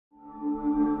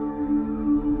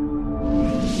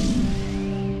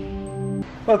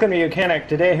Welcome to YOUCANIC.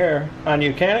 Today here on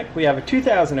YOUCANIC we have a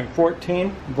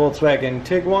 2014 Volkswagen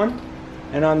Tiguan,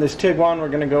 and on this Tiguan we're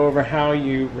going to go over how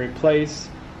you replace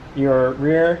your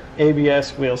rear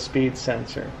ABS wheel speed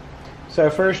sensor. So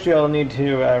first you'll need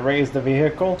to raise the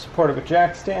vehicle, support it with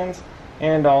jack stands,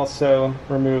 and also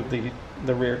remove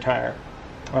the rear tire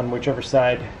on whichever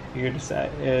side you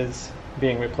decide is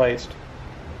being replaced.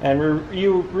 And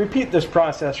you repeat this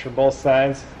process for both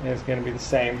sides. It's going to be the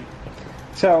same.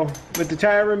 So with the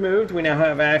tire removed, we now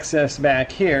have access back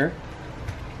here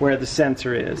where the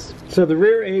sensor is. So the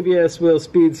rear ABS wheel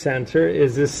speed sensor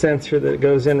is this sensor that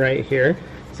goes in right here.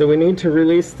 So we need to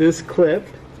release this clip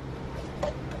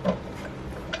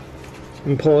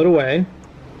and pull it away.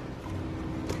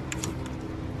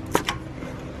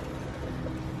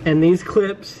 And these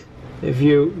clips, if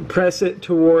you press it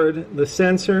toward the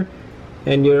sensor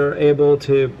and you're able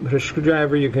to put a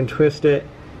screwdriver, you can twist it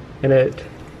and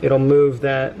it'll move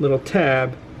that little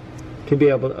tab to be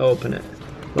able to open it.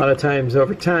 A lot of times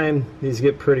over time these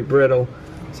get pretty brittle,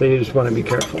 so you just want to be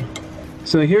careful.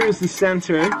 So here's the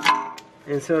sensor,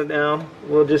 and so now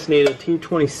we'll just need a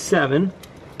T27.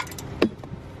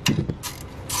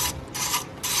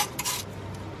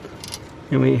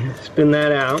 And we spin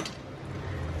that out,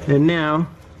 and now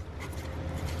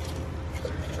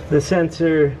the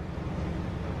sensor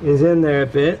is in there a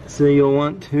bit, so you'll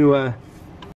want to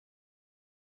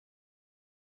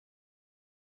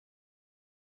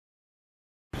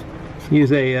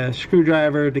use a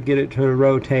screwdriver to get it to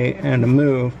rotate and to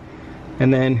move,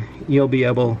 and then you'll be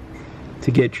able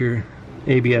to get your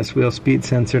ABS wheel speed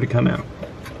sensor to come out.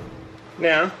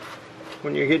 Now,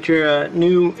 when you get your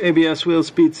new ABS wheel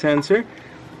speed sensor,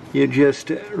 you just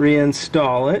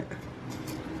reinstall it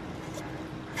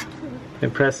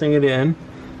and pressing it in,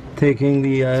 taking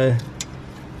the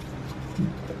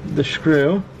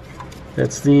screw,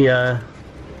 that's the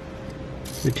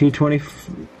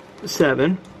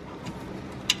T27,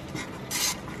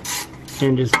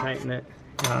 and just tighten it.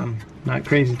 Not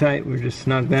crazy tight, we'll just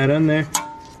snug that in there,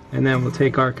 and then we'll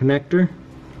take our connector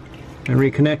and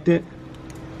reconnect it,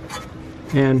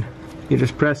 and you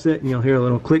just press it and you'll hear a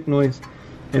little click noise,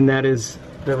 and that is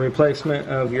the replacement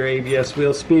of your ABS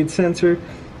wheel speed sensor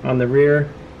on the rear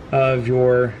of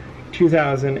your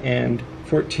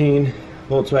 2014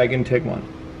 Volkswagen Tiguan.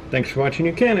 Thanks for watching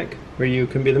YOUCANIC, where you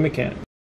can be the mechanic.